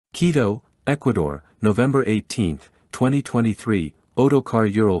Quito, Ecuador, November 18, 2023,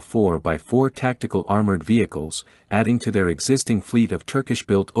 Otokar Ural 4x4 tactical armored vehicles, adding to their existing fleet of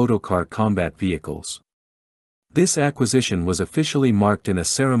Turkish-built Otokar combat vehicles. This acquisition was officially marked in a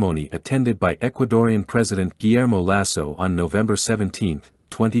ceremony attended by Ecuadorian President Guillermo Lasso on November 17,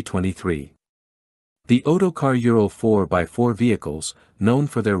 2023. The Otokar Ural 4x4 vehicles, known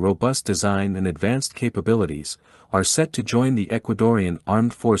for their robust design and advanced capabilities, are set to join the Ecuadorian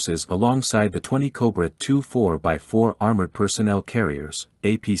armed forces alongside the 20 Cobra II 4x4 armored personnel carriers,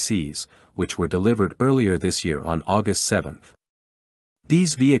 APCs, which were delivered earlier this year on August 7.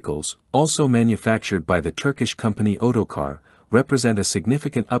 These vehicles, also manufactured by the Turkish company Otokar, represent a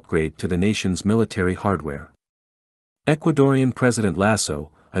significant upgrade to the nation's military hardware. Ecuadorian President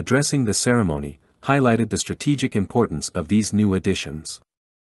Lasso, addressing the ceremony, highlighted the strategic importance of these new additions.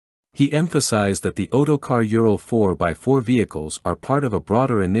 He emphasized that the Otokar Ural 4x4 vehicles are part of a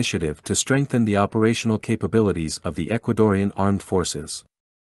broader initiative to strengthen the operational capabilities of the Ecuadorian armed forces.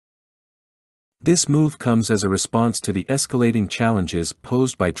 This move comes as a response to the escalating challenges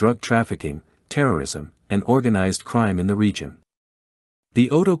posed by drug trafficking, terrorism, and organized crime in the region. The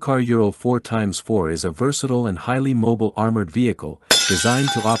Otokar Ural 4x4 is a versatile and highly mobile armored vehicle, designed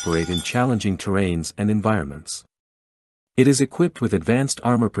to operate in challenging terrains and environments. It is equipped with advanced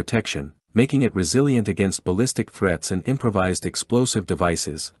armor protection, making it resilient against ballistic threats and improvised explosive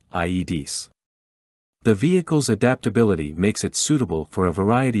devices, IEDs. The vehicle's adaptability makes it suitable for a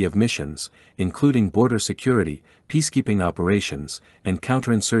variety of missions, including border security, peacekeeping operations, and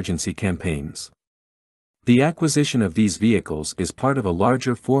counterinsurgency campaigns. The acquisition of these vehicles is part of a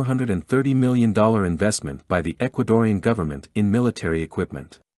larger $430 million investment by the Ecuadorian government in military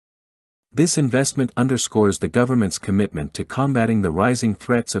equipment. This investment underscores the government's commitment to combating the rising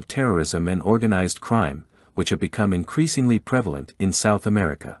threats of terrorism and organized crime, which have become increasingly prevalent in South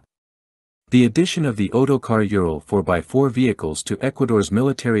America. The addition of the Otokar Ural 4x4 vehicles to Ecuador's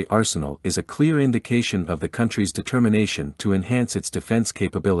military arsenal is a clear indication of the country's determination to enhance its defense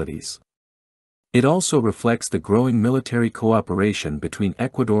capabilities. It also reflects the growing military cooperation between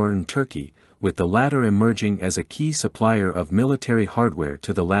Ecuador and Turkey, with the latter emerging as a key supplier of military hardware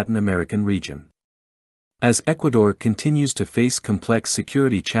to the Latin American region. As Ecuador continues to face complex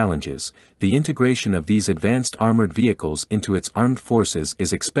security challenges, the integration of these advanced armored vehicles into its armed forces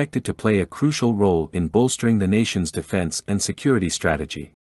is expected to play a crucial role in bolstering the nation's defense and security strategy.